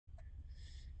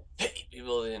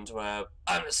people of the interweb,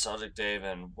 I'm Nostalgic Dave,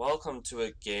 and welcome to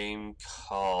a game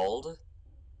called...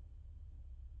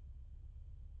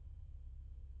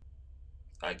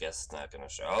 I guess it's not gonna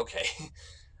show. Okay.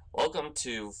 Welcome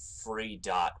to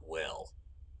Free.will.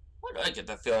 Why do I get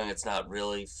the feeling it's not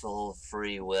really full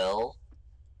free will?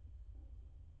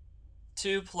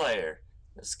 2-player.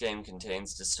 This game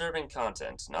contains disturbing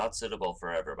content, not suitable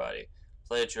for everybody.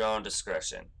 Play at your own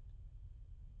discretion.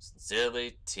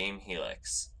 Sincerely, Team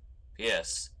Helix.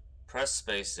 P.S. Press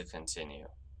space to continue.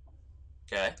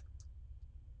 Okay.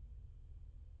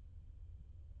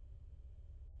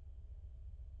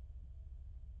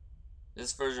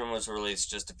 This version was released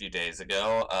just a few days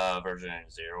ago. Version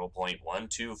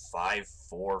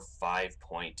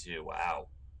 0.12545.2. Wow.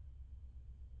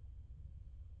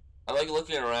 I like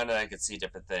looking around and I can see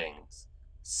different things.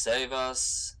 Save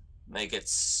us. Make it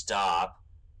stop.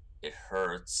 It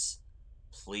hurts.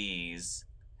 Please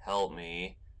help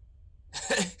me.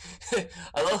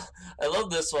 I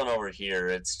love this one over here.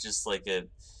 It's just like I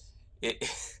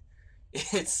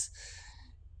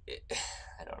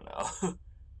don't know.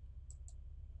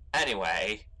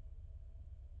 Anyway,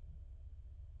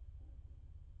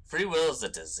 free will is a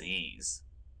disease.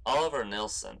 Oliver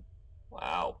Nilsson.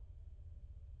 Wow.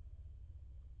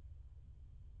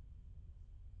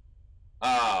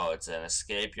 Oh, it's an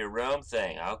escape your room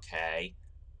thing. Okay.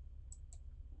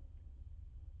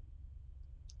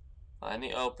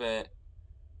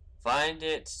 Find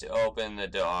it to open the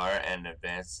door and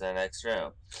advance to the next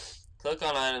room. Click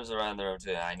on items around the room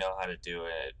too. I know how to do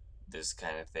it. This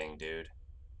kind of thing, dude.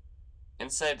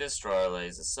 Inside this drawer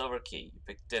lays a silver key. You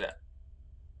picked it up.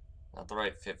 Not the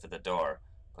right fit for the door,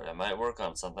 but it might work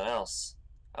on something else.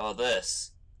 How about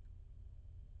this?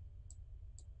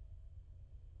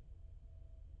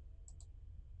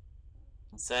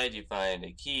 Inside you find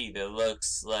a key that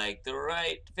looks like the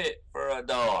right fit for a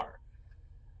door.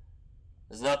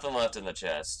 There's nothing left in the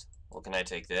chest. Well, can I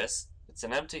take this? It's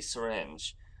an empty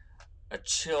syringe. A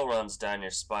chill runs down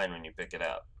your spine when you pick it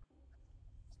up.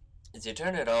 As you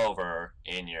turn it over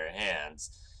in your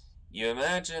hands, you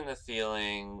imagine the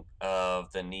feeling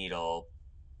of the needle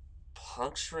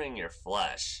puncturing your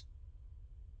flesh.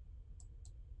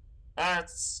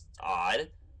 That's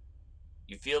odd.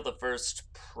 You feel the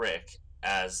first prick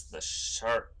as the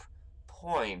sharp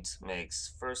point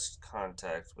makes first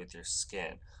contact with your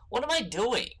skin. What am I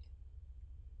doing?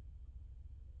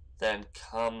 Then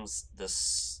comes the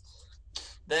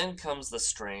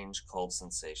strange cold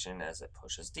sensation as it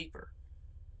pushes deeper.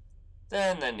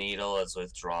 Then the needle is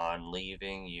withdrawn,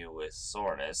 leaving you with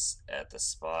soreness at the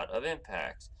spot of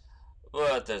impact.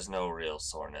 But there's no real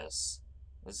soreness.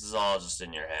 This is all just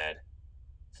in your head.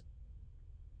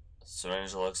 The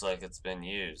syringe looks like it's been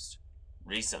used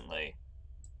recently.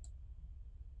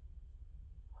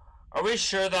 Are we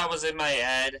sure that was in my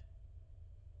head?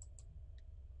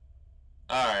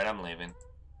 Alright, I'm leaving.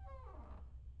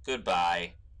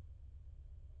 Goodbye.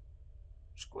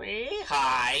 Squee,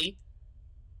 hi.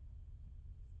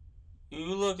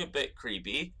 You look a bit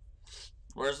creepy.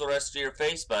 Where's the rest of your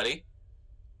face, buddy?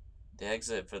 The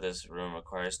exit for this room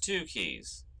requires 2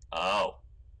 keys. Oh.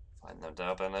 Find them to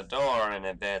open the door and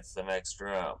advance to the next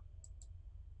room.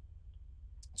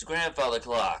 It's a grandfather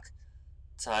clock.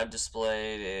 Time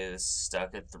displayed is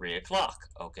stuck at 3 o'clock.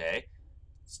 Okay.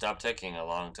 Stopped ticking a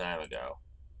long time ago.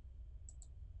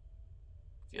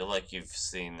 Feel like you've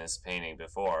seen this painting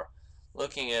before.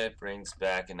 Looking at it brings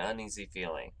back an uneasy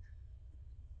feeling.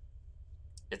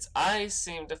 Its eyes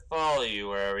seem to follow you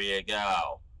wherever you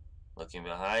go. Looking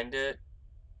behind it,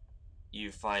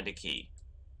 you find a key.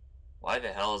 Why the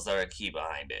hell is there a key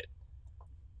behind it?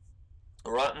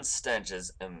 A rotten stench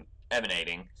is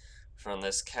emanating from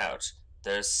this couch.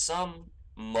 There's some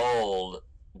mold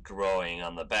growing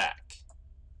on the back.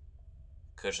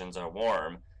 Cushions are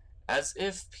warm, as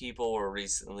if people were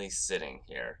recently sitting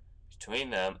here. Between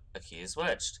them, a key is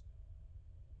wedged.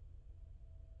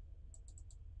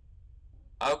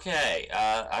 Okay,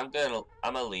 I'm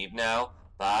gonna leave now.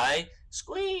 Bye.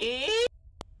 Squeak!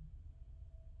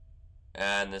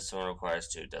 And this one requires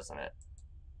 2, doesn't it?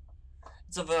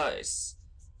 It's a vase.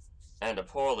 And a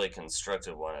poorly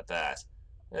constructed one at that.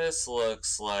 This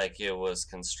looks like it was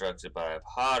constructed by a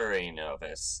pottery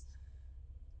novice.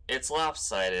 It's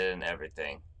lopsided and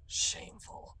everything.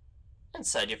 Shameful.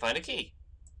 Inside you find a key.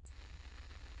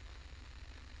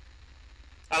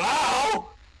 Hello?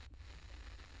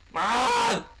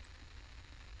 Mom!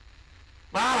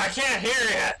 Mom, I can't hear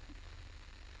you!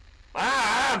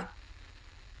 Mom!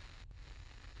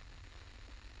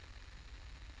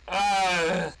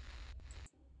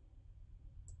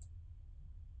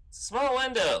 Small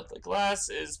window. The glass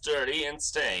is dirty and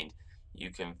stained.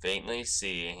 You can faintly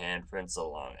see handprints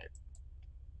along it.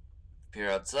 Peer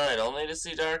outside, only to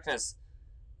see darkness.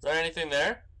 Is there anything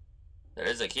there? There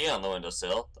is a key on the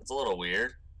windowsill. That's a little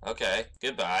weird. Okay,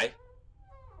 goodbye.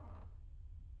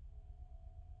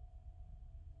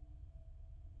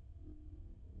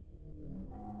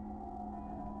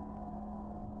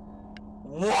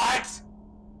 What?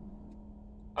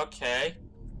 Okay.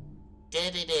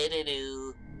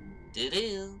 Do-do-do-do-do.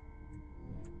 Do-do.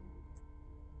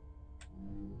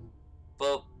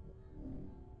 But...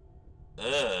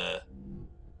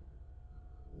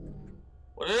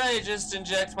 What did I just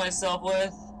inject myself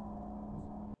with?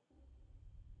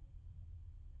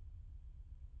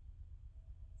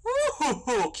 Woo,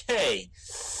 okay.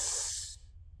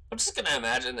 I'm just gonna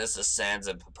imagine this as sands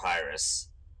and papyrus.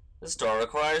 This door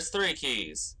requires 3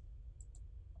 keys.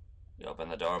 You open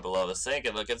the door below the sink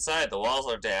and look inside. The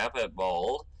walls are damp and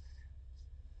mold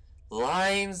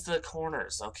lines the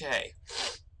corners. Okay.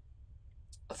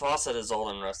 The faucet is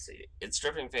old and rusty. It's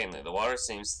dripping faintly. The water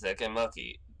seems thick and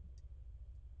mucky.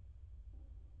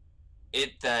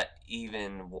 Is that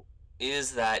even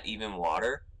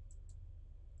water?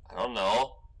 I don't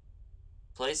know.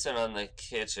 Placement on the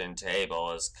kitchen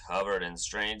table is covered in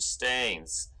strange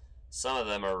stains. Some of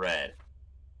them are red.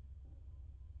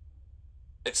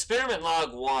 Experiment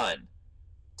log 1.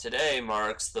 Today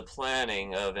marks the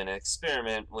planning of an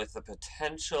experiment with the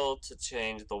potential to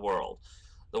change the world.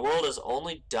 The world is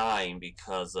only dying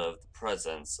because of the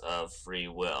presence of free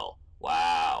will.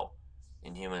 Wow.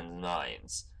 In human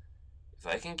minds. If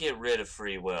I can get rid of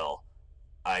free will,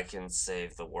 I can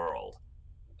save the world.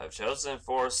 I've chosen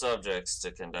 4 subjects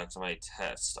to conduct my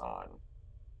test on.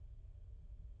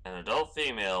 An adult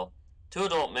female, 2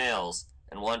 adult males,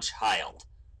 and 1 child.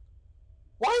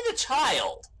 Why the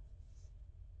child?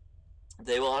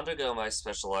 They will undergo my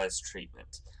specialized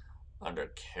treatment under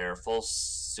careful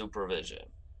supervision.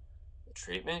 The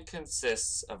treatment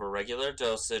consists of a regular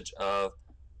dosage of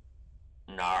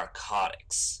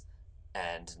narcotics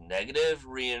and negative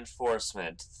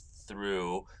reinforcement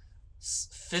through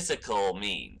physical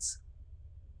means.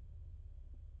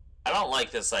 I don't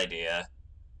like this idea.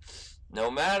 No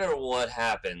matter what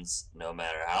happens, no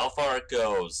matter how far it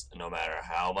goes, no matter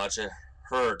how much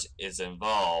hurt is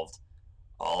involved,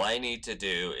 all I need to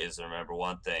do is remember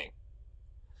one thing.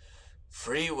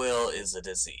 Free will is a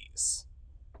disease.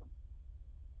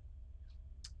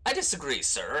 I disagree,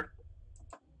 sir.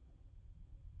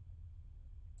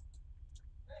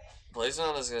 Placing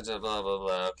on this blah blah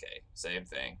blah. Okay, same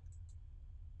thing.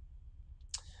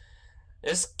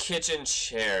 This kitchen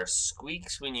chair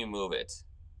squeaks when you move it.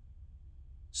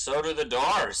 So do the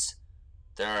doors.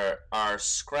 There are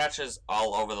scratches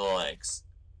all over the legs.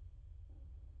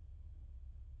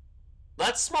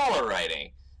 That's smaller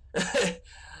writing.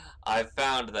 I've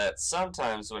found that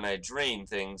sometimes when I dream,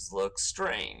 things look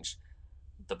strange.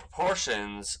 The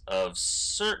proportions of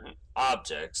certain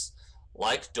objects,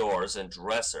 like doors and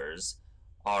dressers,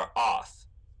 are off.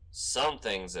 Some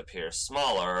things appear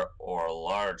smaller or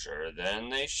larger than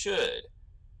they should.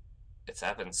 It's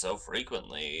happened so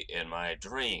frequently in my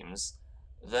dreams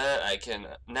that I can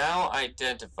now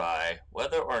identify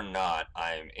whether or not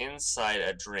I'm inside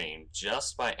a dream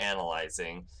just by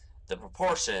analyzing the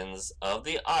proportions of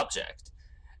the object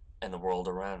and the world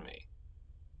around me.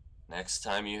 Next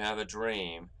time you have a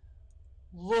dream,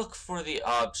 look for the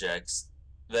objects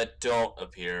that don't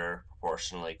appear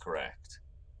proportionally correct.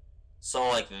 So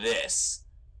like this.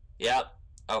 Yep,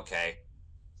 okay.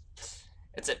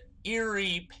 It's an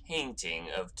eerie painting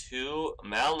of 2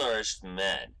 malnourished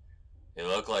men. They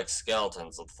look like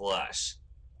skeletons with flesh.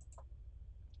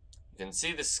 You can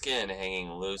see the skin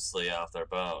hanging loosely off their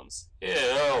bones.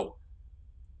 Ew!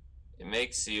 It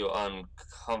makes you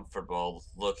uncomfortable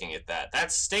looking at that.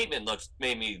 That statement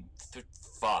made me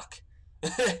fuck.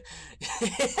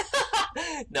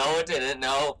 No, it didn't.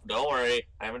 No, don't worry.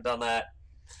 I haven't done that.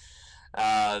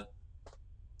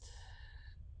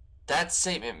 That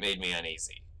statement made me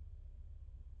uneasy.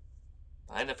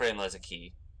 Behind the frame lies a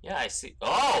key. Yeah, I see.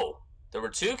 Oh! There were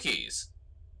 2 keys.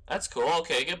 That's cool.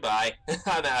 Okay, goodbye.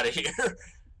 I'm out of here.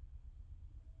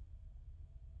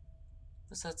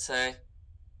 What's that say?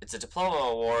 It's a diploma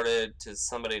awarded to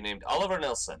somebody named Oliver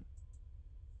Nilsson.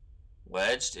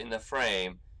 Wedged in the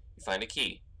frame, you find a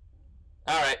key.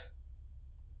 Alright.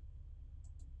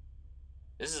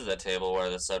 This is the table where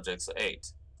the subjects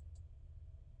ate.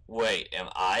 Wait, am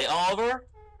I Oliver?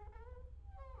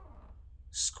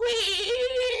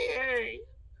 Squeak!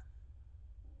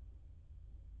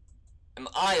 Am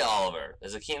I Oliver?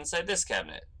 There's a key inside this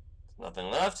cabinet. There's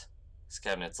nothing left. This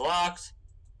cabinet's locked.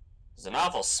 There's an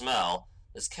awful smell.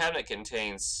 This cabinet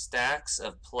contains stacks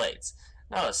of plates.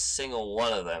 Not a single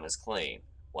one of them is clean.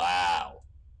 Wow.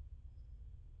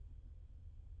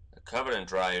 They're covered in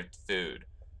dried food.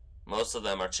 Most of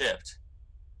them are chipped.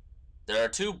 There are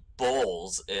 2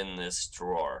 bowls in this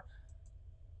drawer.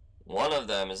 One of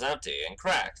them is empty and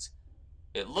cracked.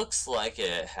 It looks like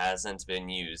it hasn't been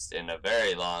used in a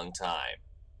very long time.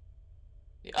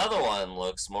 The other one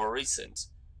looks more recent.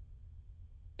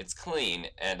 It's clean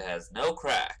and has no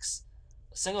cracks.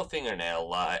 A single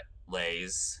fingernail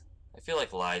lays. I feel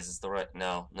like lies is the right.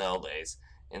 No, lays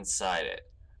inside it.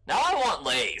 Now I want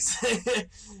lays.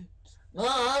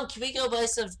 Mom, can we go buy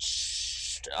some?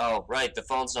 Oh, right, the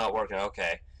phone's not working.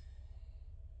 Okay.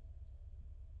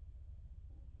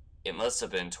 It must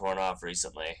have been torn off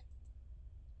recently.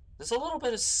 There's a little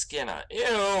bit of skin on it.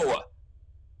 Ew!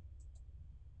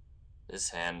 This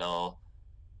handle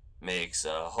makes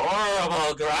a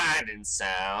horrible grinding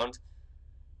sound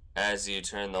as you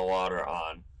turn the water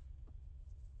on.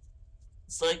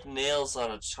 It's like nails on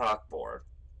a chalkboard.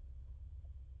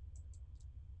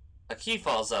 A key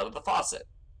falls out of the faucet.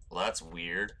 Well, that's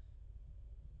weird.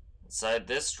 Inside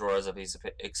this drawer is a piece of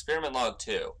experiment log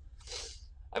 2.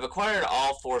 I've acquired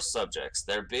all 4 subjects.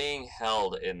 They're being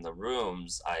held in the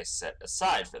rooms I set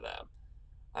aside for them.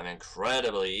 I'm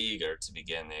incredibly eager to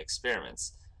begin the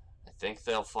experiments. I think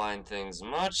they'll find things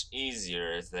much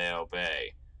easier if they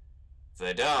obey. If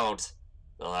they don't,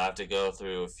 they'll have to go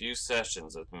through a few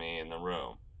sessions with me in the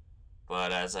room.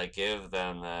 But as I give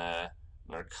them the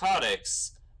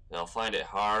narcotics, they'll find it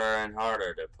harder and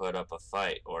harder to put up a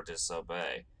fight or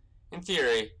disobey. In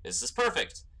theory, this is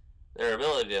perfect. Their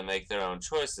ability to make their own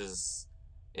choices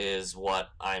is what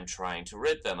I'm trying to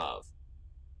rid them of.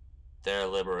 Their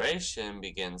liberation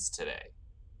begins today.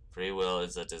 Free will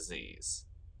is a disease.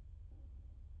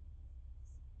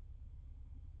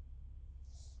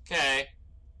 Okay.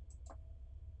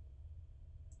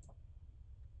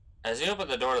 As you open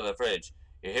the door to the fridge,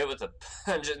 you're hit with a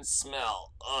pungent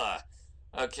smell. Ugh.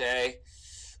 Okay.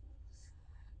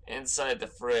 Inside the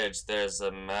fridge, there's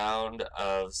a mound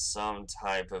of some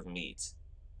type of meat.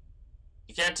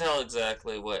 You can't tell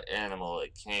exactly what animal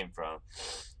it came from,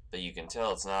 but you can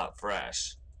tell it's not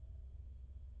fresh.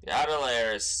 The outer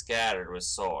layer is scattered with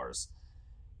sores.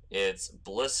 It's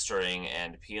blistering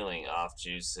and peeling off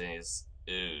juices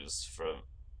ooze from...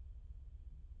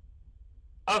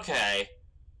 Okay.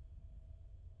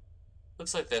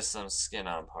 Looks like there's some skin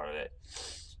on part of it.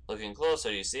 Looking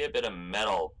closer, you see a bit of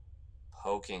metal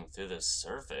poking through the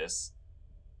surface.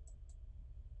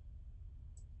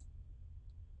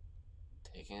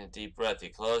 Taking a deep breath, you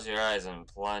close your eyes and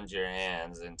plunge your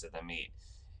hands into the meat.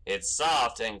 It's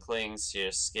soft and clings to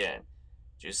your skin.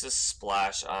 Juices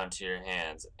splash onto your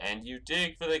hands, and you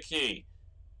dig for the key.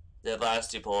 At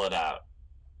last you pull it out.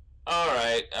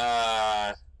 Alright,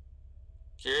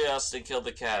 curiosity killed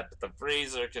the cat, but the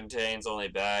freezer contains only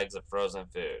bags of frozen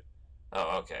food.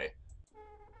 Oh, okay.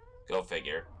 Go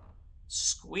figure.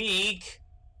 Squeak!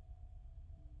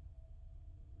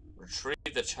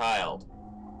 Retrieve the child.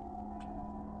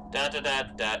 Da da da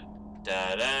da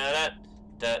da da da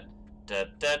da da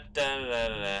da da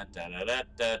da da da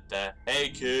da da. Hey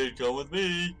kid, come with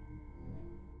me.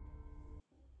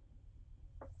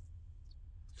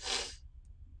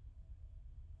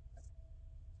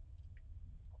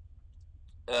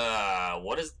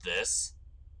 What is this?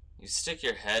 You stick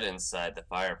your head inside the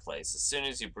fireplace. As soon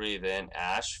as you breathe in,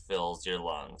 ash fills your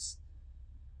lungs.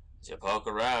 As you poke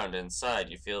around inside,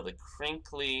 you feel the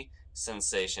crinkly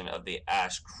sensation of the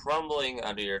ash crumbling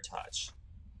under your touch.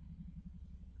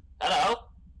 Hello?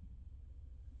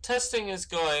 Testing is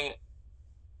going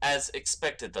as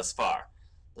expected thus far.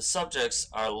 The subjects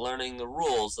are learning the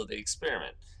rules of the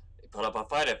experiment. They put up a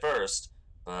fight at first,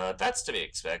 but that's to be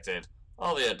expected.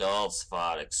 All the adults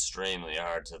fought extremely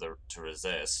hard to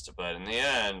resist, but in the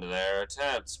end, their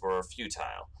attempts were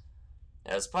futile.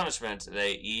 As punishment,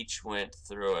 they each went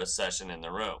through a session in the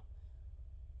room.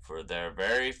 For their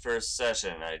very first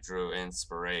session, I drew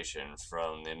inspiration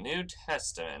from the New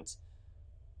Testament.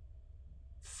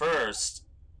 First,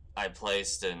 I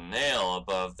placed a nail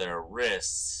above their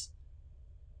wrists.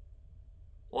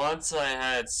 Once I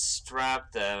had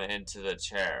strapped them into the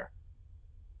chair.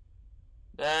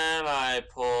 Then I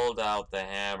pulled out the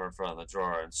hammer from the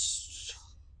drawer and...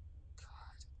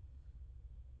 God.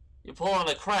 You pulling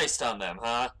a Christ on them,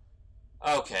 huh?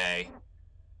 Okay.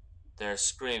 Their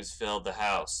screams filled the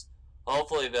house.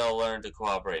 Hopefully they'll learn to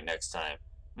cooperate next time.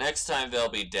 Next time they'll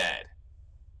be dead.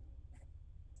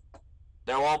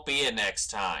 There won't be a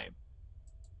next time.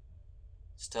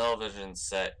 This television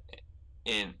set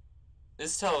in...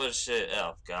 This television...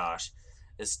 Oh, gosh.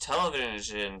 This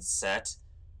television set...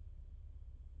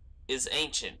 is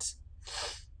ancient.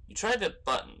 You try the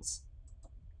buttons.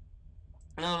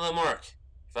 None of them work.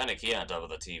 You find a key on top of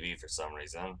the TV for some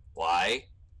reason. Why?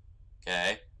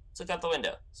 Okay. Let's look out the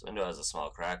window. This window has a small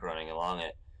crack running along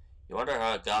it. You wonder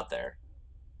how it got there.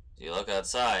 As you look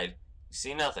outside, you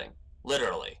see nothing.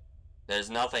 Literally. There's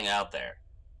nothing out there.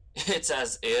 It's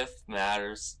as if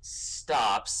matters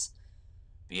stops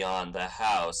beyond the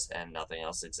house and nothing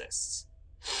else exists.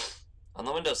 On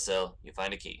the windowsill, you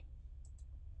find a key.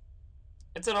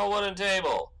 It's an old wooden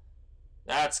table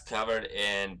that's covered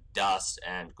in dust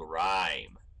and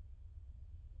grime.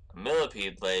 A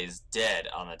millipede lays dead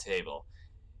on the table.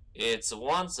 Its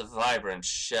once vibrant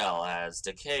shell has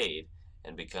decayed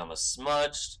and become a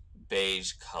smudged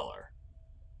beige color.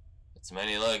 Its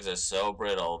many legs are so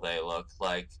brittle they look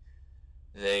like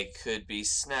they could be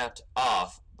snapped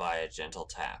off by a gentle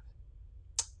tap.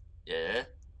 Yeah?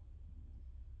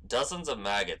 Dozens of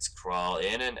maggots crawl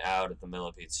in and out of the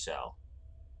millipede's shell.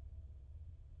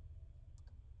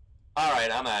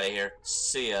 Alright, I'm out of here.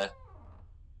 See ya.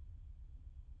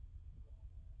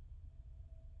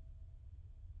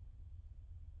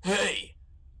 Hey!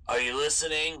 Are you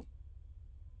listening?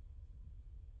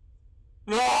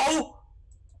 No!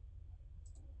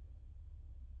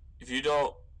 If you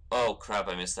don't... Oh crap,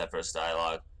 I missed that first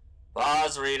dialogue.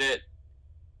 Pause, read it.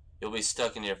 You'll be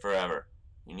stuck in here forever.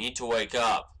 You need to wake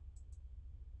up.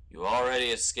 You already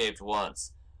escaped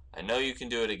once. I know you can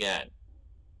do it again.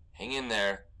 Hang in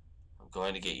there. I'm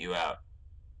going to get you out.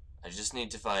 I just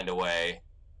need to find a way.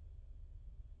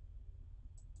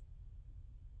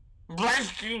 There's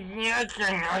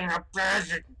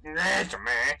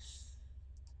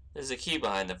a key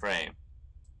behind the frame.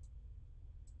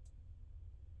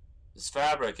 This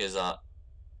fabric is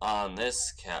on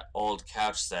this old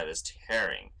couch set is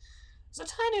tearing. There's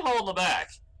a tiny hole in the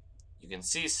back. You can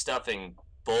see stuffing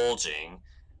bulging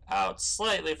out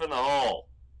slightly from the hole.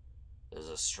 There's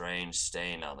a strange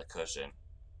stain on the cushion.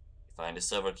 You find a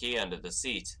silver key under the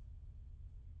seat.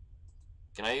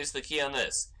 Can I use the key on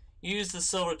this? You use the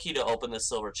silver key to open the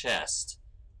silver chest.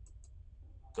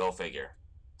 Go figure.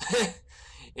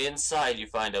 Inside you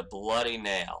find a bloody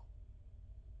nail.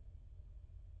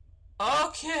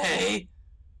 Okay!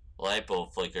 Light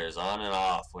bulb flickers on and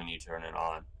off when you turn it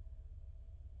on.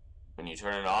 When you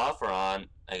turn it off or on,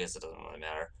 I guess it doesn't really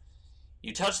matter.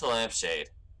 You touch the lampshade.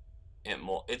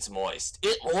 It's moist.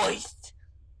 It's moist!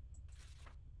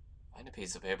 Find a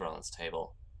piece of paper on this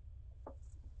table.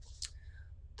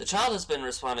 The child has been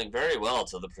responding very well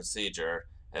to the procedure.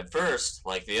 At first,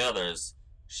 like the others,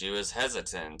 she was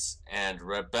hesitant and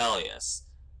rebellious.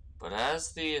 But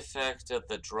as the effect of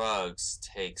the drugs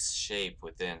takes shape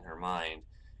within her mind,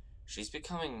 she's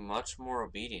becoming much more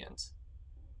obedient.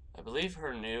 I believe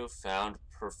her newfound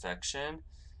perfection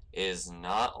is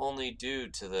not only due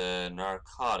to the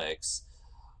narcotics,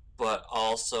 but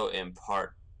also in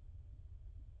part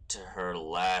to her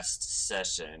last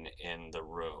session in the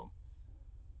room.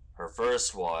 Her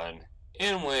first one,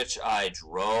 in which I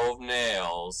drove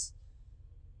nails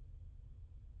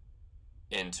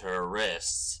into her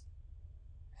wrists,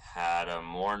 had a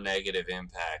more negative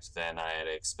impact than I had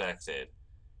expected.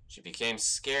 She became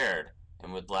scared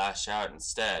and would lash out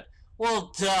instead.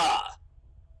 Well, duh!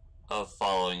 Of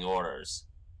following orders.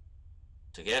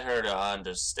 To get her to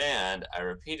understand, I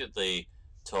repeatedly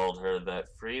told her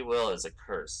that free will is a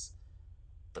curse.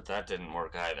 But that didn't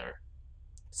work either.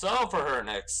 So for her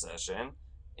next session,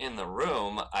 in the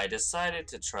room, I decided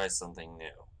to try something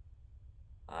new.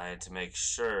 I had to make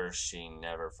sure she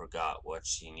never forgot what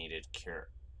she needed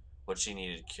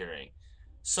curing.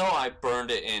 So I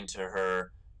burned it into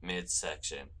her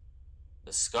midsection.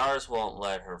 The scars won't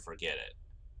let her forget it.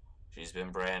 She's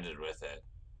been branded with it.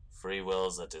 Free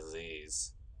will's a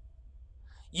disease.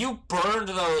 You burned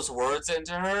those words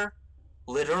into her?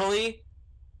 Literally?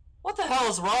 What the hell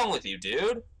is wrong with you,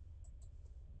 dude?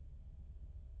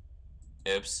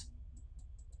 Oops.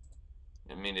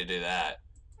 Didn't mean to do that.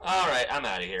 Alright, I'm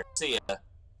out of here. See ya.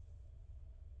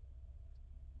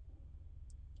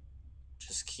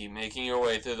 Just keep making your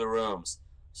way through the rooms.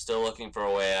 Still looking for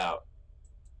a way out.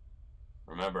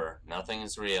 Remember, nothing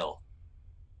is real.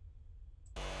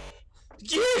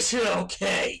 Yes,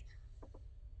 okay!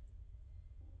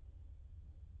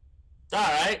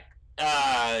 Alright.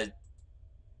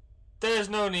 There's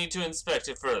no need to inspect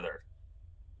it further.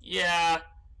 Yeah,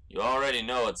 you already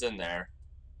know what's in there.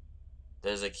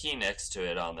 There's a key next to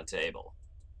it on the table.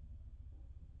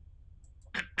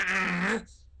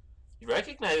 You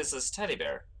recognize this teddy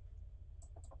bear.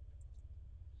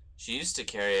 She used to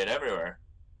carry it everywhere.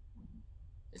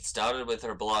 It's dotted with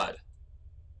her blood.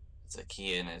 It's a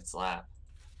key in its lap.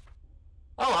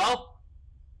 Hello!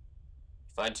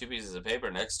 You find two pieces of paper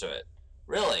next to it.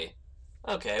 Really?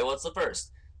 Okay, what's the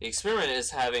first? The experiment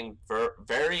is having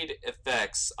varied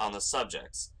effects on the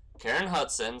subjects. Karen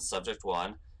Hudson, subject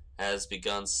 1, has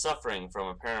begun suffering from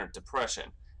apparent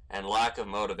depression and lack of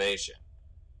motivation.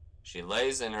 She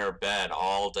lays in her bed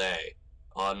all day,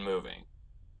 unmoving.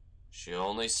 She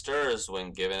only stirs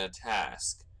when given a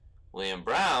task. William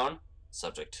Brown,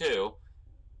 subject 2,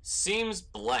 seems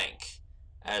blank,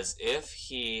 as if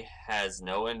he has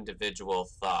no individual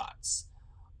thoughts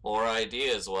or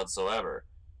ideas whatsoever.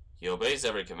 He obeys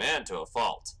every command to a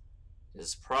fault.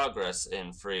 His progress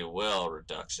in free will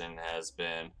reduction has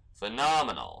been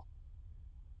phenomenal.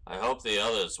 I hope the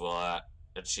others will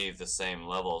achieve the same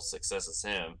level of success as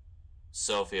him.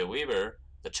 Sophia Weaver,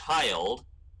 the child,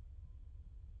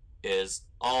 is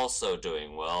also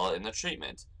doing well in the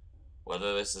treatment.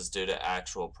 Whether this is due to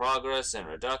actual progress in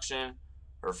reduction,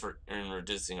 or in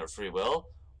reducing her free will,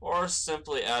 or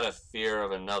simply out of fear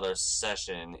of another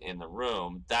session in the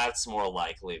room, that's more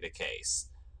likely the case.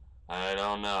 I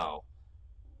don't know.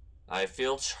 I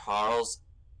feel Charles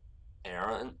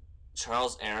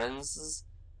Aaron's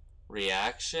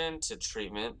reaction to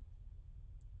treatment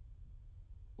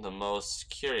the most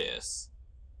curious.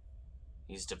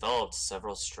 He's developed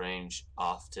several strange,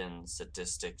 often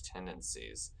sadistic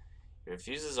tendencies. He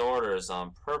refuses orders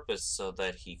on purpose so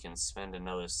that he can spend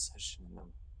another session in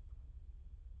them.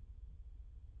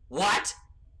 What?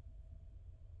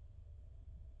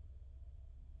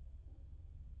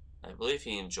 I believe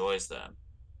he enjoys them.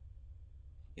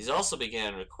 He's also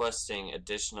began requesting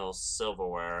additional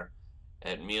silverware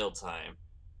at mealtime,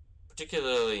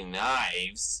 particularly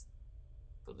knives.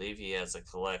 I believe he has a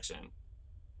collection.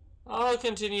 I'll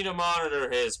continue to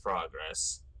monitor his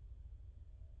progress.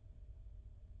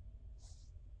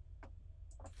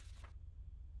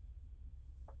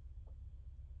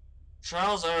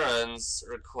 Charles Aaron's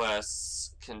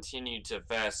requests continued to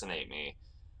fascinate me.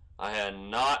 I had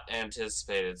not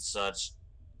anticipated such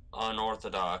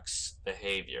unorthodox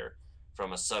behavior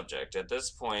from a subject. At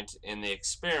this point in the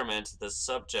experiment, the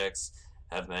subjects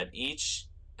have met each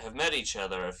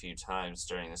other a few times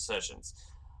during the sessions.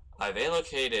 I've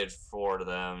allocated for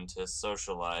them to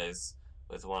socialize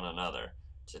with one another.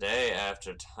 Today,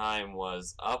 after time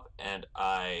was up and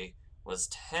I was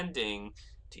tending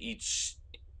to each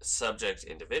subject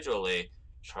individually,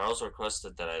 Charles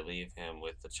requested that I leave him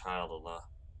with the child alone.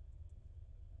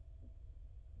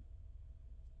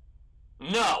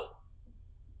 No!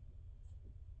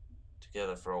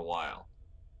 Together for a while.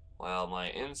 While my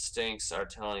instincts are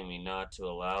telling me not to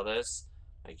allow this,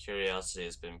 my curiosity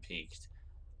has been piqued.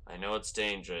 I know it's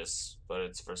dangerous, but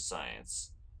it's for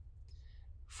science.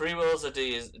 Free will is a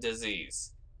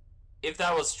disease. If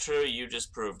that was true, you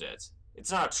just proved it.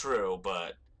 It's not true,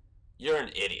 but you're an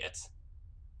idiot.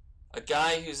 A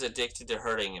guy who's addicted to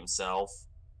hurting himself.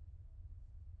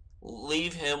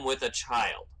 Leave him with a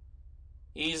child.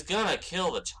 He's gonna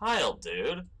kill the child,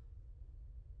 dude.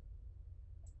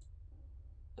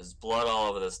 There's blood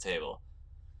all over this table.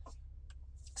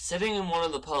 Sitting in one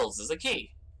of the puddles is a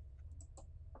key.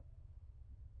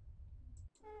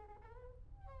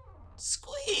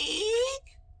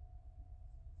 Squeak!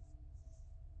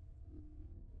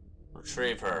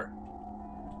 Retrieve her.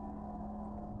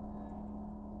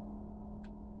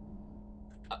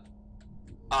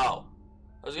 Oh.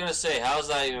 I was gonna say, how is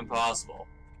that even possible?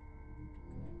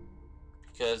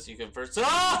 Because you can first.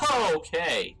 Oh,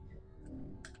 okay.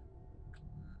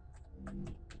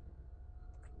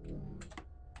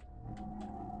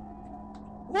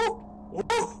 Woo! Woo!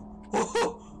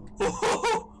 Woo!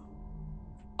 Woo!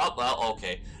 Oh, well,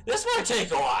 okay. This might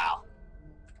take a while.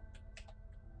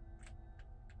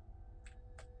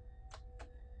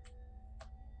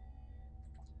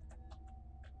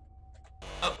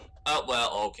 Oh,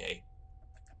 well, okay.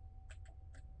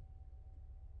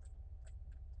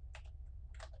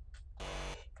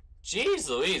 Jeez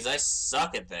Louise, I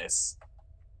suck at this.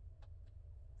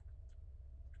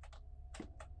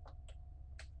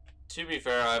 To be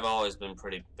fair, I've always been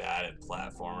pretty bad at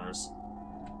platformers.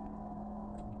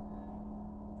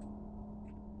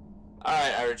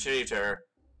 Alright, I retrieved her.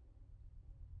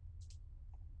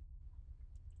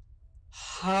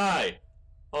 Hi!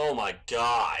 Oh my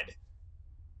god.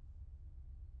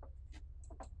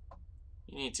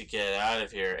 You need to get out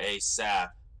of here ASAP.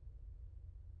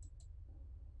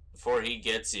 Before he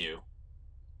gets you.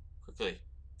 Quickly.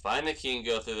 Find the key and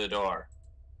go through the door.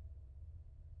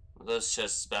 This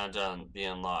chest is bound to be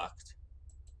unlocked.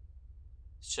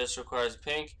 This chest requires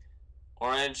pink,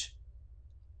 orange.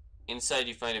 Inside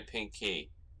you find a pink key.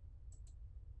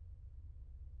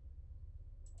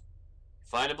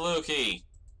 Find a blue key.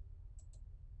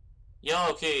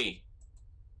 Yellow key.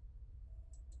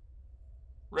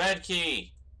 Red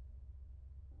key.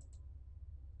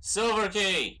 Silver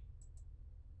key.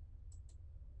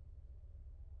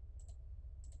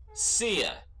 See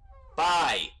ya.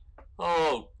 Bye.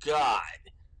 Oh, God.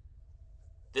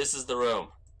 This is the room.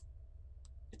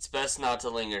 It's best not to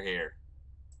linger here.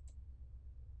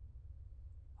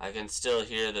 I can still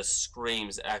hear the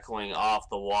screams echoing off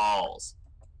the walls.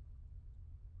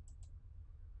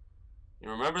 You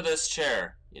remember this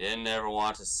chair? You didn't ever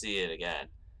want to see it again.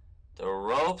 The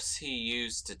ropes he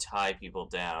used to tie people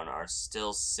down are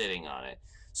still sitting on it.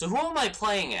 So who am I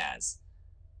playing as?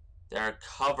 They're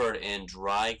covered in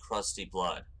dry, crusty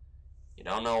blood. You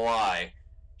don't know why.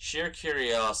 Sheer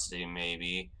curiosity,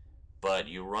 maybe, but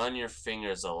you run your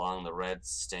fingers along the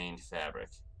red-stained fabric.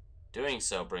 Doing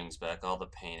so brings back all the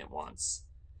pain at once.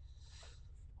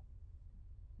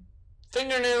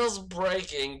 Fingernails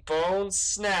breaking, bones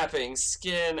snapping,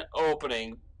 skin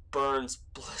opening, burns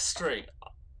blistering.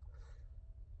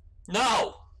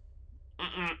 No!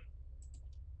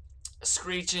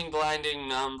 Screeching, blinding,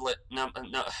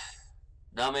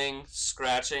 numbing,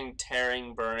 scratching,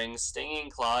 tearing, burning, stinging,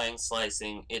 clawing,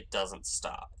 slicing. It doesn't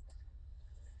stop.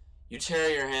 You tear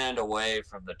your hand away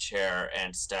from the chair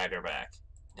and stagger back.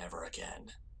 Never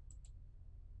again.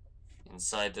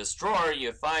 Inside this drawer,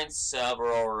 you find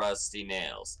several rusty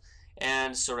nails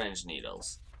and syringe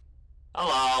needles.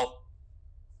 Hello.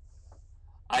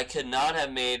 I could not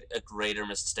have made a greater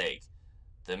mistake.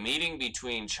 The meeting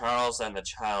between Charles and the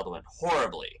child went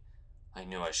horribly. I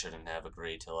knew I shouldn't have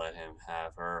agreed to let him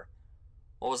have her.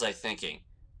 What was I thinking?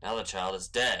 Now the child is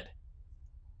dead.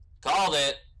 Called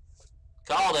it!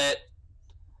 Called it!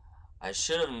 I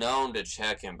should have known to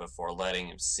check him before letting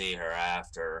him see her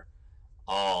after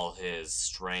all his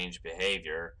strange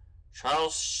behavior.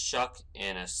 Charles snuck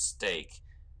in a steak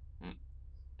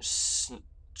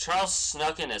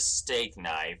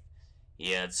knife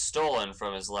he had stolen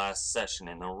from his last session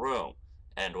in the room,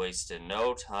 and wasted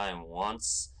no time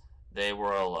once they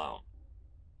were alone.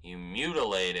 He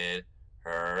mutilated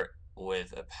her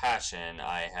with a passion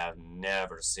I have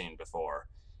never seen before.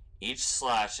 Each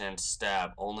slash and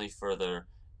stab only further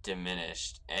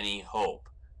diminished any hope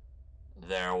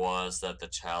there was that the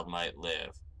child might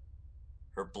live.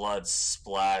 Her blood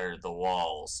splattered the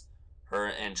walls. Her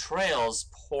entrails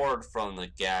poured from the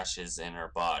gashes in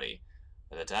her body.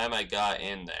 By the time I got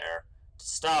in there to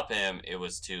stop him, it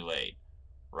was too late.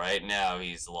 Right now,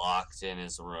 he's locked in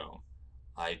his room.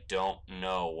 I don't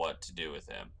know what to do with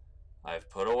him. I've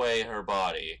put away her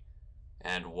body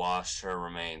and washed her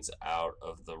remains out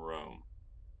of the room.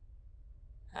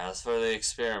 As for the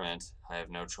experiment, I have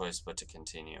no choice but to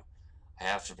continue. I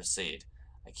have to proceed.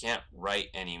 I can't write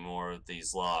any more of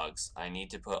these logs. I need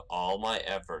to put all my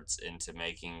efforts into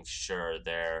making sure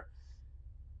there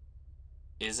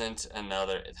isn't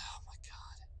another... Oh my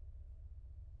god.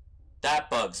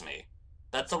 That bugs me.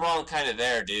 That's the wrong kind of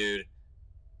there, dude.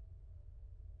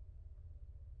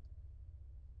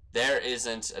 There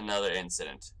isn't another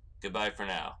incident. Goodbye for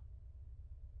now.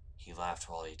 He laughed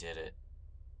while he did it.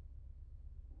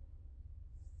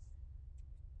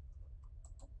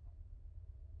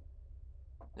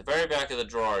 In the very back of the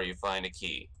drawer, you find a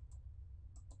key.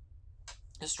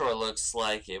 This drawer looks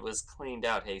like it was cleaned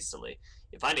out hastily.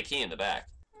 You find a key in the back.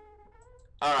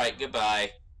 Alright,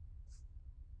 goodbye.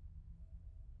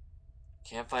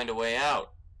 Can't find a way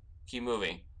out. Keep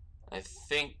moving.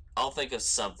 I'll think of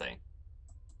something.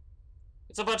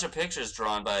 It's a bunch of pictures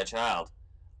drawn by a child.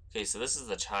 Okay, so this is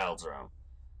the child's room.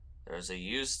 There's a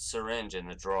used syringe in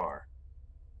the drawer.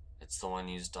 It's the one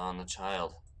used on the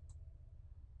child.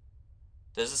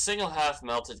 There's a single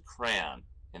half-melted crayon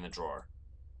in the drawer.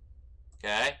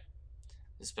 Okay?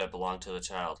 This bet belonged to the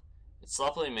child. It's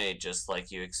sloppily made just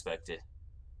like you expected.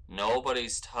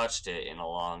 Nobody's touched it in a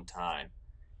long time.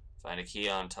 Find a key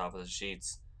on top of the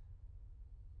sheets.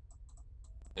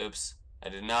 Oops, I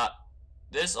did not.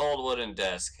 This old wooden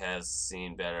desk has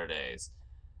seen better days.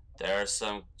 There are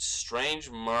some strange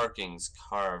markings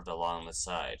carved along the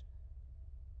side.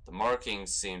 The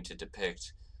markings seem to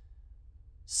depict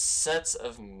sets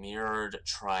of mirrored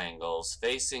triangles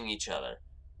facing each other,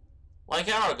 like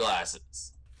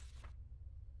hourglasses.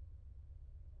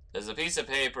 There's a piece of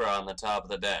paper on the top of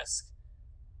the desk.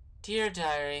 Dear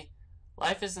Diary,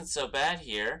 life isn't so bad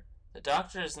here. The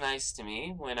doctor is nice to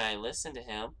me when I listen to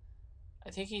him. I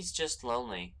think he's just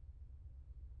lonely.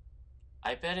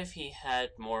 I bet if he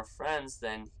had more friends,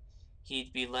 then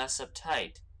he'd be less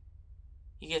uptight.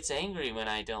 He gets angry when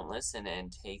I don't listen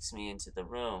and takes me into the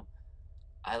room.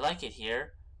 I like it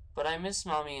here, but I miss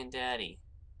Mommy and Daddy.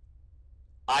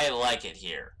 I like it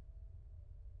here.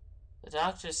 The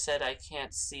doctor said I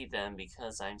can't see them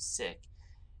because I'm sick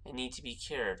and need to be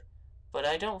cured, but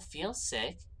I don't feel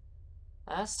sick.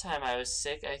 Last time I was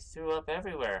sick, I threw up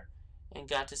everywhere and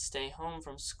got to stay home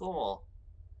from school.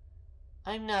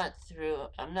 I'm not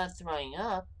throwing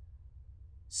up,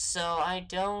 so I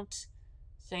don't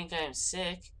think I'm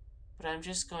sick, but I'm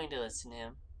just going to listen to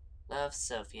him. Love,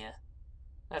 Sophia.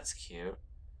 That's cute.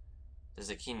 There's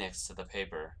a key next to the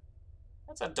paper.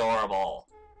 That's adorable.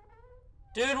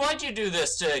 Dude, why'd you do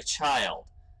this to a child?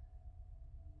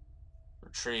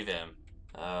 Retrieve him.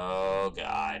 Oh,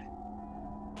 God.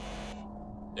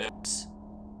 Oops.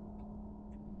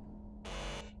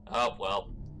 Oh, well.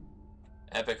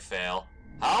 Epic fail.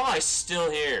 How am I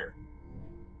still here?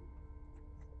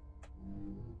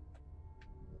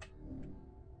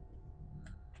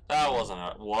 That wasn't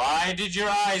a... Why did your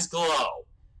eyes glow?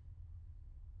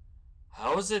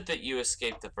 How is it that you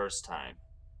escaped the first time?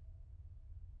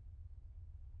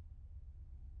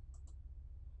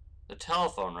 The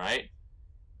telephone, right?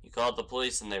 You called the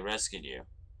police and they rescued you.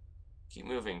 Keep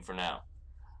moving for now.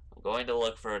 I'm going to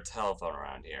look for a telephone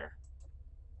around here.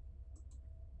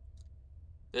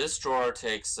 This drawer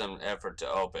takes some effort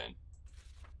to open.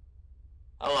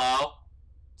 Hello?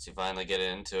 Once you finally get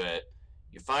into it,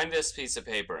 you find this piece of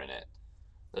paper in it.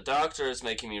 The doctor is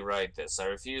making me write this. I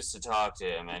refuse to talk to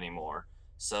him anymore.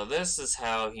 So this is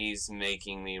how he's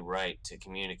making me write to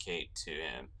communicate to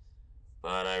him.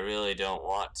 But I really don't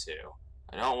want to.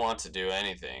 I don't want to do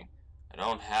anything. I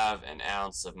don't have an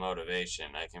ounce of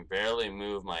motivation. I can barely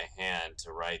move my hand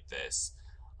to write this.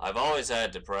 I've always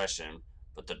had depression,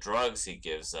 but the drugs he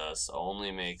gives us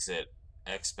only makes it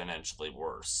exponentially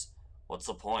worse. What's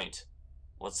the point?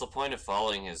 What's the point of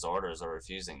following his orders or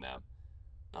refusing them?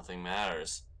 Nothing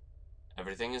matters.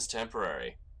 Everything is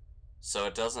temporary. So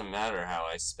it doesn't matter how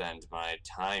I spend my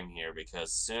time here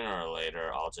because sooner or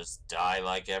later I'll just die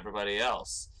like everybody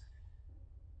else.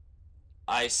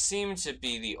 I seem to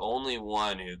be the only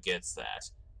one who gets that.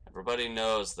 Everybody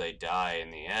knows they die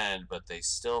in the end, but they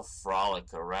still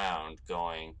frolic around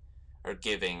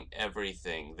giving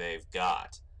everything they've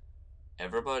got.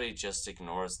 Everybody just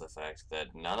ignores the fact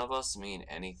that none of us mean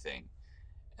anything,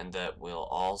 and that we'll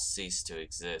all cease to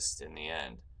exist in the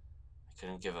end. I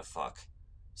couldn't give a fuck.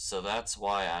 So that's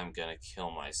why I'm gonna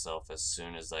kill myself as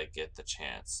soon as I get the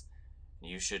chance. And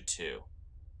you should too,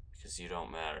 because you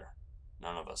don't matter.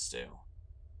 None of us do.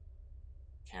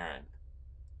 Karen.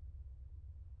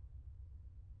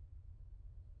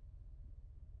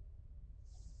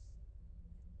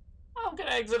 I'm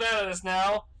gonna exit out of this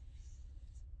now.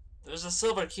 There's a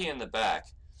silver key in the back.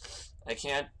 It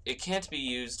can't be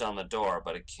used on the door,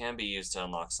 but it can be used to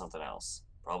unlock something else.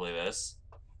 Probably this.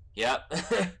 Yep.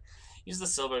 Use the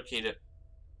silver key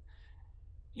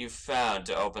you found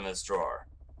to open this drawer.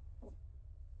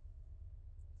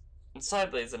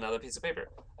 Inside lays another piece of paper.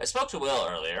 I spoke to Will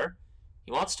earlier.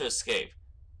 He wants to escape.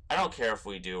 I don't care if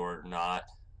we do or not.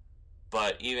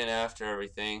 But even after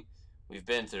everything we've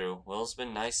been through, Will's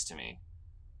been nice to me.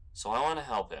 So I want to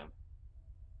help him.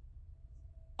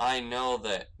 I know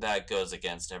that goes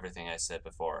against everything I said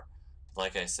before.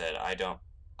 Like I said,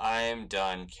 I'm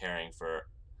done caring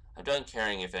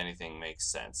if anything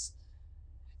makes sense.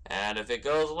 And if it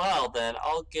goes well, then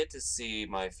I'll get to see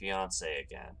my fiancé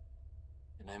again.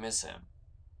 And I miss him.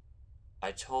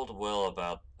 I told Will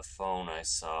about the phone I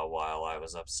saw while I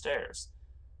was upstairs.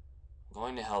 I'm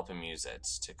going to help him use it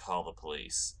to call the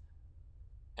police.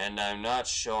 And I'm not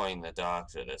showing the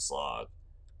doctor this log.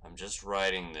 I'm just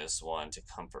writing this one to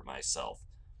comfort myself.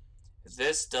 If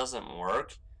this doesn't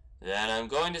work, then I'm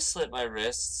going to slit my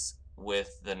wrists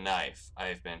with the knife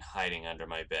I've been hiding under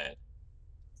my bed.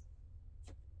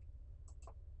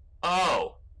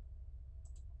 Oh!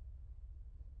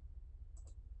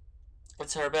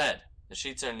 It's her bed. The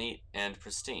sheets are neat and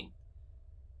pristine.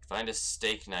 Find a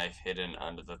steak knife hidden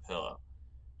under the pillow.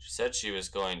 She said she was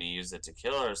going to use it to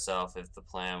kill herself if the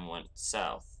plan went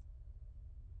south.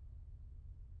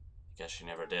 I guess she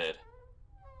never did.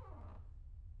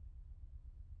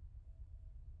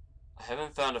 I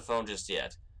haven't found a phone just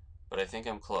yet, but I think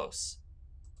I'm close.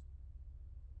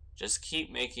 Just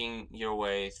keep making your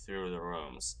way through the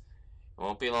rooms. It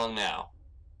won't be long now.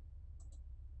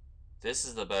 This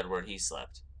is the bed where he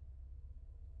slept.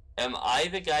 Am I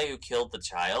the guy who killed the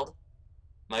child?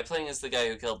 Am I playing as the guy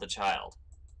who killed the child?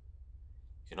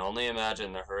 You can only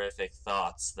imagine the horrific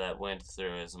thoughts that went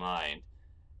through his mind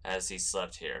as he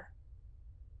slept here.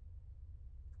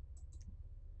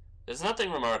 There's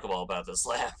nothing remarkable about this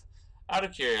lamp. Out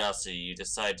of curiosity, you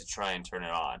decide to try and turn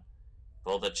it on.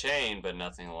 Pull the chain, but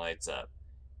nothing lights up.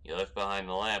 You look behind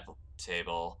the lamp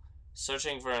table,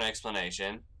 searching for an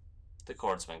explanation. The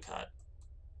cord's been cut.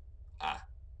 Ah.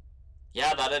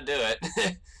 Yeah, that'd do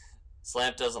it. This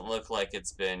lamp doesn't look like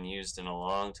it's been used in a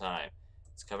long time.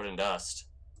 It's covered in dust.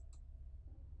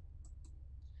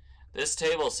 This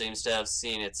table seems to have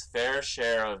seen its fair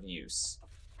share of use.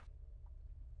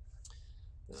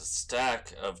 There's a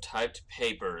stack of typed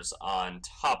papers on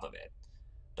top of it.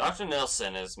 Dr.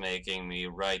 Nilsson is making me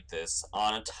write this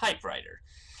on a typewriter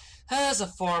as a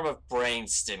form of brain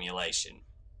stimulation.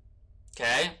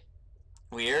 Okay?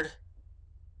 Weird.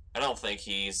 I don't think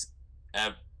he's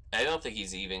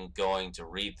even going to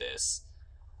read this.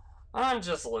 I'm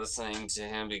just listening to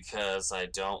him because I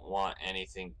don't want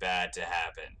anything bad to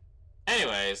happen.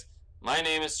 Anyways, my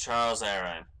name is Charles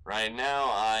Aaron. Right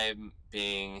now I'm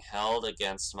being held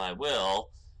against my will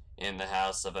in the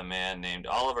house of a man named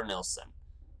Oliver Nilsson.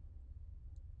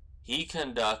 He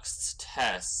conducts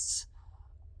tests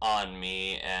on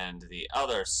me and the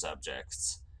other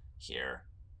subjects here.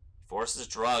 He forces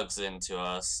drugs into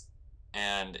us,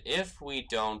 and if we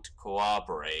don't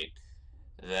cooperate,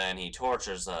 then he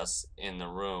tortures us in the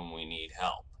room. We need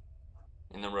help.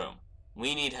 In the room.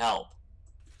 We need help.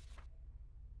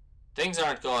 Things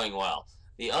aren't going well.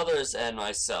 The others and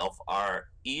myself are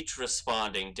each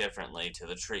responding differently to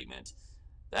the treatment.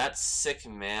 That sick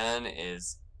man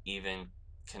is even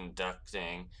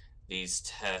conducting these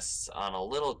tests on a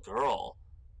little girl.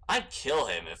 I'd kill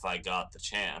him if I got the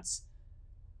chance.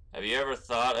 Have you ever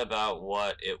thought about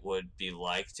what it would be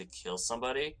like to kill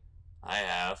somebody? I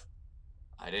have.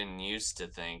 I didn't used to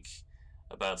think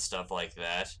about stuff like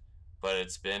that, but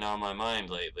it's been on my mind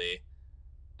lately.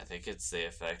 I think it's the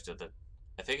effect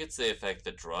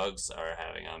that drugs are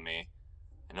having on me.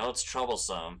 I know it's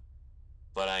troublesome,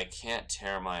 but I can't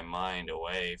tear my mind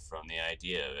away from the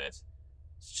idea of it.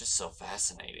 It's just so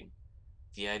fascinating.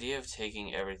 The idea of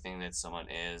taking everything that someone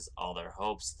is, all their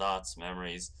hopes, thoughts,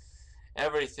 memories,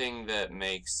 everything that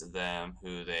makes them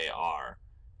who they are,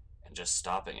 and just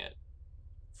stopping it.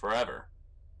 Forever.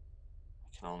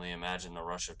 I can only imagine the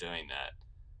rush of doing that.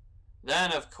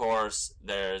 Then, of course,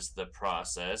 there's the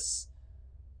process,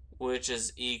 which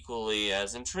is equally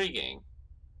as intriguing.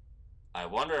 I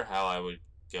wonder how I would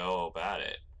go about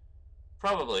it.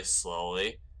 Probably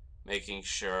slowly, making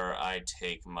sure I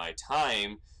take my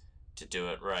time to do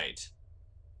it right.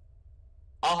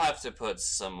 I'll have to put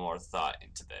some more thought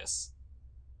into this.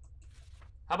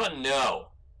 How about no?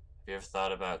 Have you ever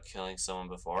thought about killing someone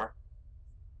before?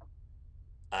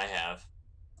 I have.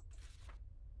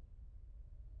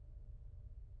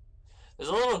 There's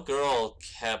a little girl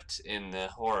kept in the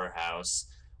horror house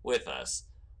with us.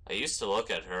 I used to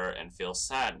look at her and feel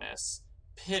sadness,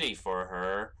 pity for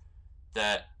her,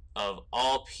 that of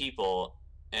all people,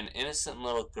 an innocent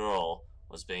little girl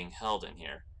was being held in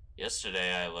here.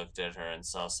 Yesterday I looked at her and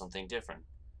saw something different.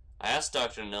 I asked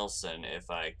Dr. Nilsson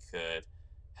if I could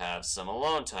have some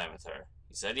alone time with her.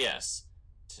 He said yes.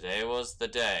 Today was the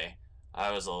day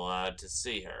I was allowed to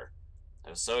see her.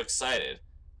 I was so excited.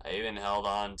 I even held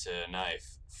on to a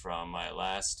knife from my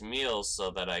last meal so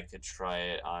that I could try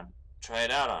it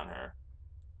out on her.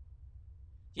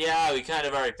 Yeah, we kind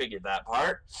of already figured that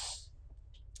part.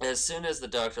 As soon as the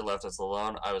doctor left us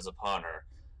alone, I was upon her.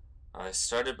 I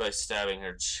started by stabbing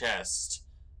her chest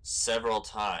several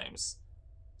times,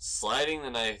 sliding the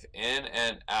knife in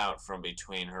and out from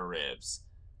between her ribs,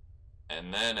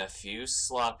 and then a few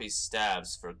sloppy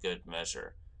stabs for good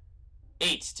measure.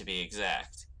 8 to be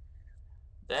exact.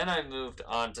 Then I moved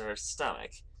on to her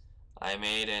stomach. I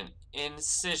made an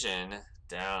incision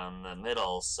down the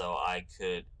middle so I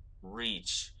could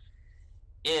reach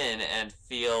in and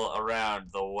feel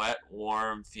around. The wet,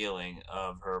 warm feeling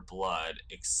of her blood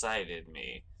excited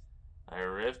me. I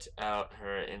ripped out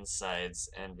her insides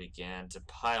and began to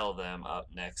pile them up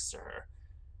next to her.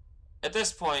 At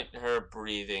this point, her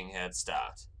breathing had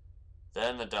stopped.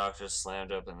 Then the doctor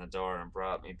slammed open the door and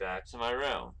brought me back to my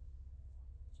room.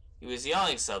 He was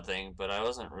yelling something, but I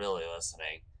wasn't really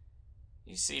listening.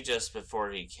 You see, just before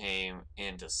he came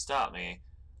in to stop me,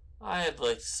 I had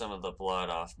licked some of the blood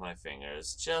off my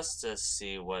fingers just to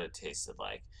see what it tasted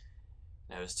like.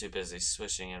 And I was too busy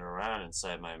swishing it around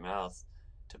inside my mouth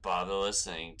to bother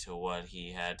listening to what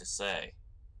he had to say.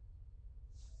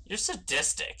 You're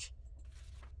sadistic.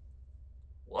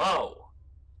 Whoa.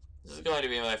 This is going to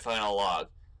be my final log.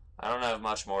 I don't have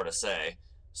much more to say,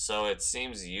 so it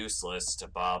seems useless to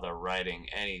bother writing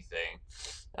anything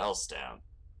else down.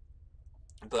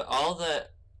 But all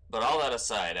that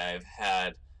aside, I've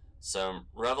had some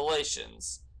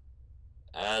revelations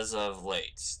as of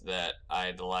late that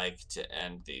I'd like to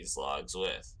end these logs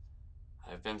with.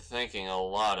 I've been thinking a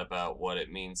lot about what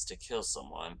it means to kill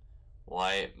someone,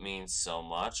 why it means so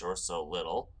much or so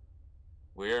little.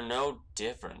 We are no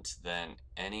different than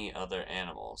any other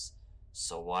animals.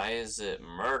 So why is it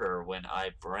murder when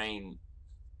I brain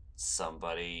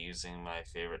somebody using my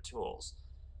favorite tools?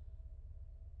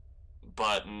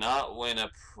 But not when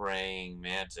a praying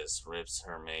mantis rips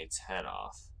her mate's head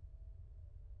off.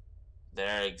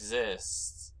 There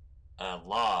exists a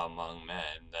law among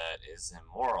men that is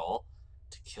immoral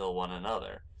to kill one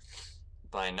another.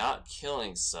 By not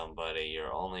killing somebody,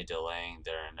 you're only delaying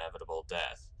their inevitable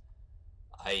death.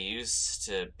 I used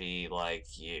to be like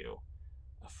you,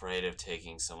 afraid of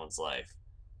taking someone's life,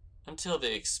 until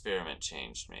the experiment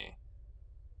changed me.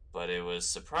 But it was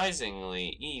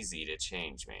surprisingly easy to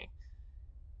change me.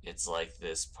 It's like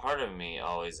this part of me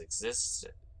always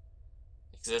existed.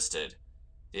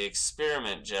 The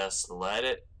experiment just let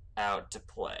it out to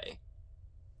play.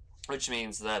 Which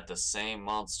means that the same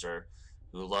monster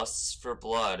who lusts for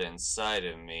blood inside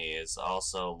of me is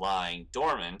also lying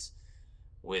dormant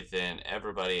within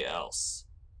everybody else.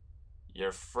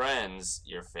 Your friends,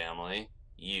 your family,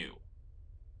 you.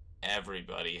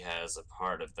 Everybody has a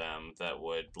part of them that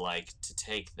would like to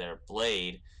take their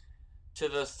blade to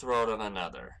the throat of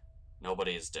another.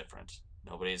 Nobody is different.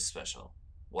 Nobody is special.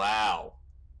 Wow.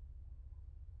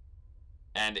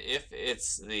 And if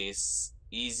it's this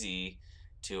easy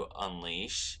to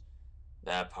unleash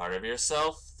that part of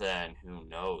yourself, then who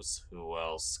knows who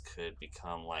else could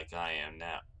become like I am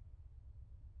now.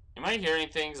 Am I hearing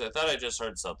things? I thought I just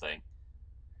heard something.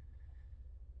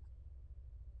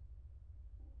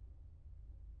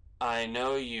 I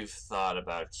know you've thought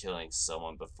about killing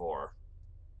someone before.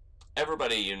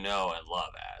 Everybody you know and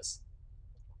love has.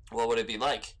 What would it be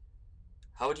like?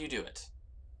 How would you do it?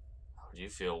 How would you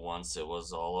feel once it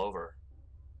was all over?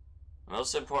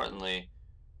 Most importantly,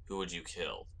 who would you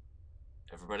kill?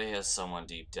 Everybody has someone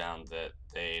deep down that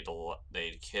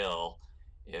they'd kill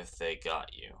if they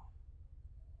got you.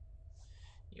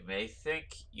 You may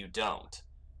think you don't,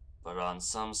 but on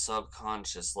some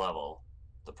subconscious level,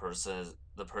 the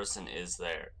person is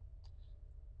there,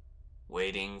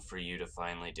 waiting for you to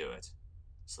finally do it.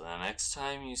 So the next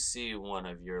time you see one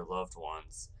of your loved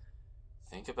ones,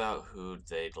 think about who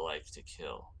they'd like to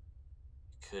kill.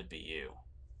 It could be you.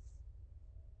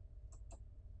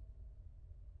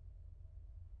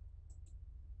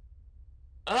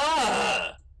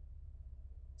 Ah!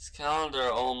 This calendar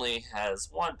only has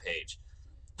one page.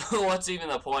 What's even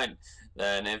the point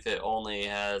then if it only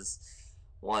has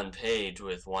one page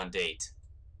with one date?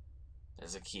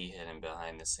 There's a key hidden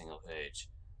behind this single page.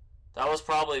 That was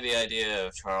probably the idea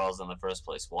of Charles in the first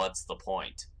place. What's the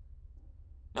point?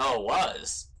 No, it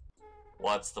was.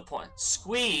 What's the point?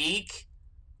 Squeak!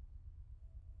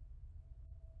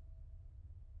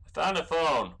 I found a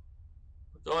phone.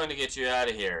 We're going to get you out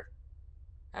of here.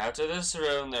 After this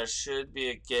room, there should be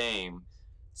a game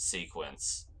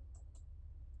sequence.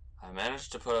 I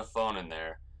managed to put a phone in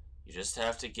there. You just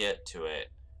have to get to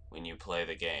it when you play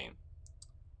the game.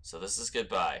 So this is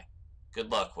goodbye.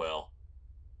 Good luck, Will.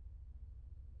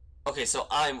 Okay, so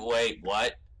wait,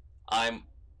 what? I'm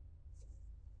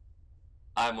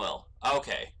Will.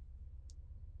 Okay.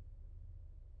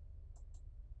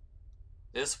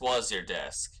 This was your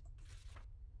desk.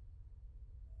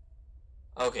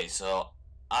 Okay, so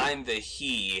I'm the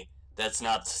he that's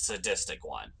not the sadistic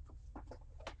one.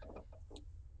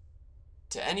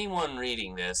 To anyone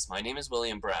reading this, my name is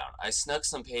William Brown. I snuck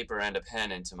some paper and a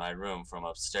pen into my room from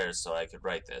upstairs so I could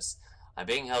write this. I'm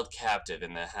being held captive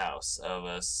in the house of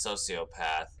a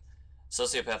sociopathic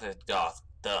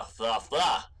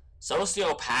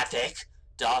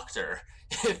doctor.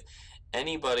 If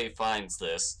anybody finds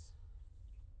this,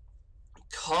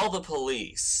 call the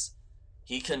police.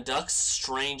 He conducts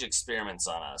strange experiments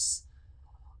on us,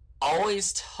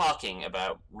 always talking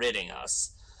about ridding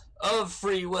us of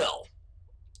free will.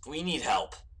 We need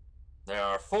help. There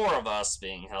are 4 of us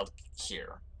being held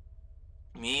here.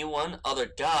 Me, one other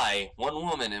guy, 1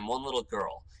 woman, and 1 little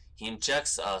girl. He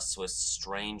injects us with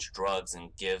strange drugs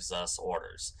and gives us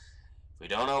orders. If we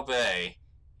don't obey,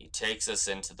 he takes us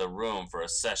into the room for a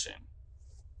session.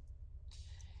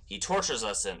 He tortures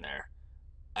us in there.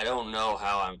 I don't know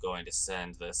how I'm going to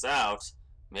send this out.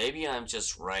 Maybe I'm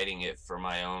just writing it for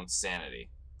my own sanity.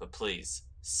 But please,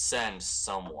 send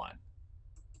someone.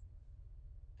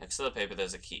 Next to the paper,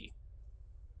 there's a key.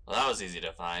 Well, that was easy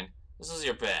to find. This was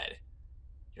your bed.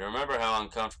 You remember how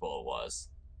uncomfortable it was.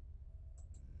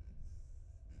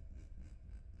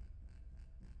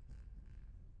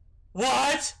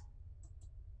 What?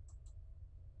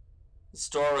 The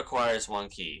store requires 1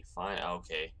 key. Fine,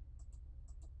 okay.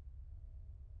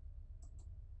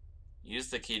 Use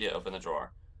the key to open the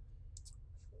drawer.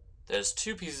 There's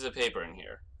 2 pieces of paper in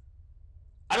here.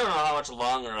 I don't know how much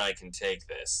longer I can take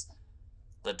this.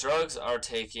 The drugs are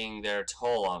taking their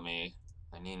toll on me.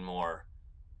 I need more.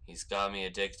 He's got me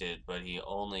addicted, but he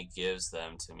only gives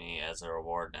them to me as a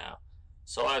reward now.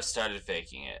 So I've started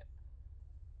faking it.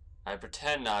 I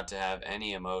pretend not to have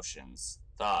any emotions,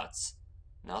 thoughts,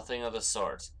 nothing of the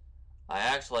sort. I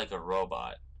act like a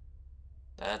robot.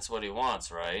 That's what he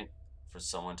wants, right? For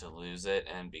someone to lose it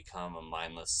and become a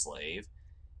mindless slave.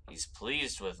 He's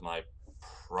pleased with my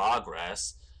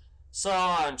progress, so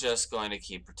I'm just going to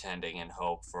keep pretending and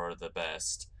hope for the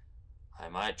best. I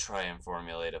might try and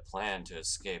formulate a plan to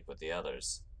escape with the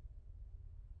others.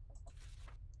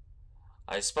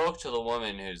 I spoke to the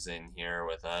woman who's in here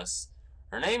with us.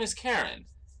 Her name is Karen.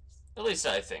 At least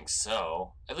I think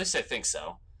so. I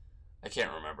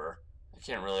can't remember. I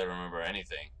can't really remember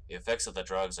anything. The effects of the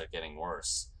drugs are getting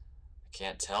worse. I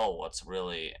can't tell what's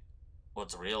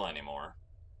real anymore.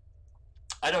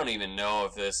 I don't even know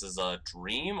if this is a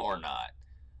dream or not.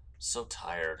 I'm so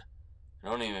tired. I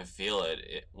don't even feel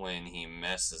it when he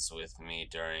messes with me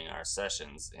during our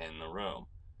sessions in the room.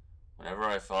 Whenever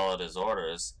I followed his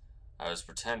orders, I was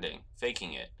pretending,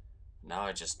 faking it. Now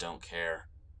I just don't care.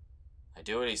 I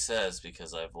do what he says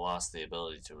because I've lost the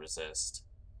ability to resist.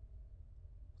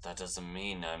 But that doesn't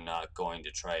mean I'm not going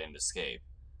to try and escape.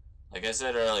 Like I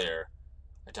said earlier,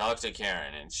 I talked to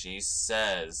Karen and she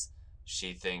says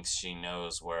she thinks she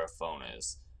knows where a phone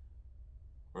is.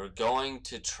 We're going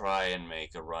to try and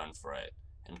make a run for it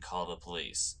and call the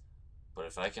police. But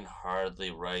if I can hardly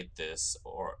write this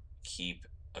or keep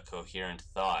a coherent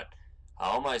thought,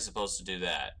 how am I supposed to do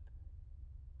that?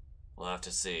 We'll have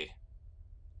to see.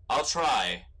 I'll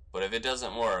try, but if it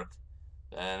doesn't work,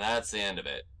 then that's the end of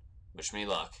it. Wish me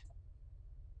luck.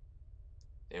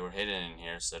 They were hidden in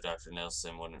here so Dr.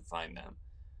 Nilsson wouldn't find them.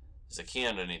 There's a key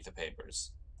underneath the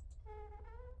papers.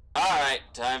 Alright,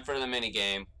 time for the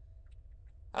minigame.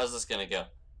 How's this gonna go?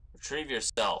 Retrieve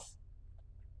yourself.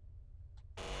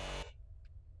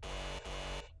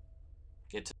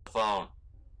 Get to the phone.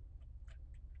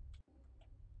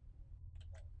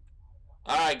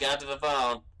 Alright, got to the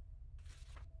phone.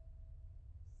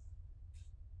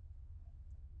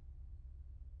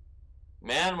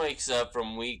 Man wakes up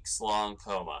from weeks-long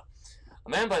coma. A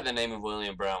man by the name of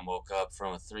William Brown woke up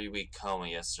from a 3-week coma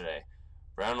yesterday.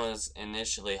 Brown was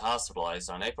initially hospitalized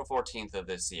on April 14th of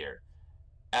this year,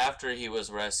 after he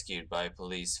was rescued by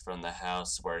police from the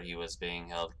house where he was being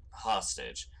held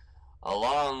hostage,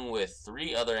 along with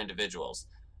 3 other individuals,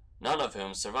 none of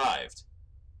whom survived.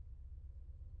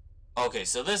 Okay,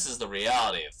 so this is the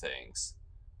reality of things.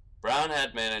 Brown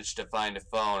had managed to find a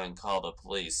phone and call the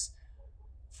police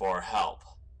for help.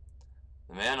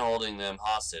 The man holding them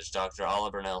hostage, Dr.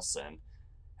 Oliver Nelson,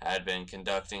 had been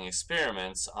conducting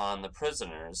experiments on the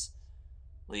prisoners,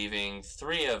 leaving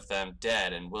 3 of them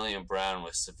dead and William Brown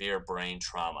with severe brain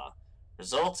trauma,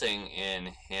 resulting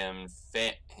in him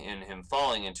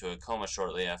falling into a coma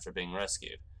shortly after being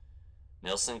rescued.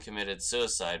 Nilsson committed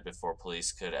suicide before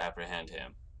police could apprehend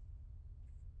him.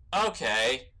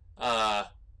 Okay,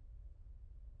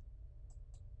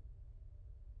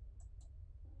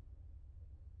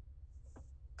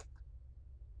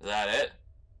 is that it?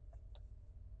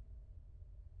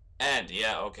 End.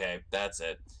 Yeah, okay, that's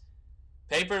it.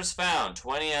 Papers found.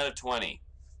 20 out of 20.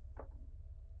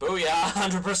 Booyah,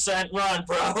 100% run,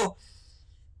 bro.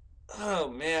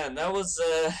 Oh, man, that was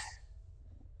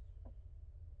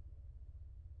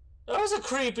a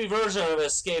creepy version of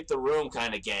Escape the Room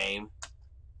kind of game.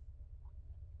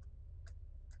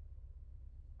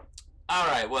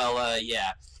 Alright, well,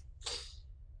 yeah.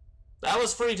 That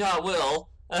was Free.will.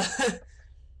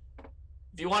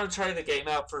 If you want to try the game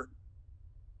out for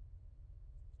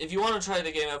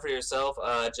yourself,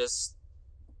 just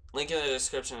link in the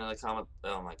description in the comment.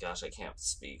 Oh my gosh, I can't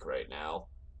speak right now.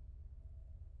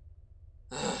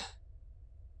 If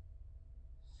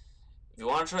you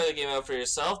want to try the game out for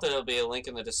yourself, there'll be a link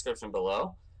in the description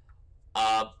below.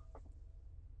 Other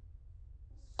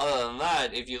than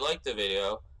that, if you liked the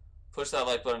video, push that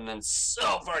like button, and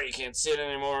so far you can't see it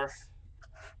anymore.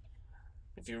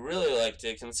 If you really liked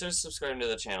it, consider subscribing to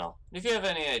the channel. And if you have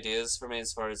any ideas for me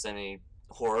as far as any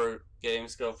horror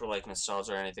games go for like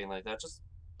nostalgia or anything like that, just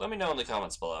let me know in the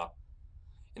comments below.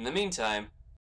 In the meantime,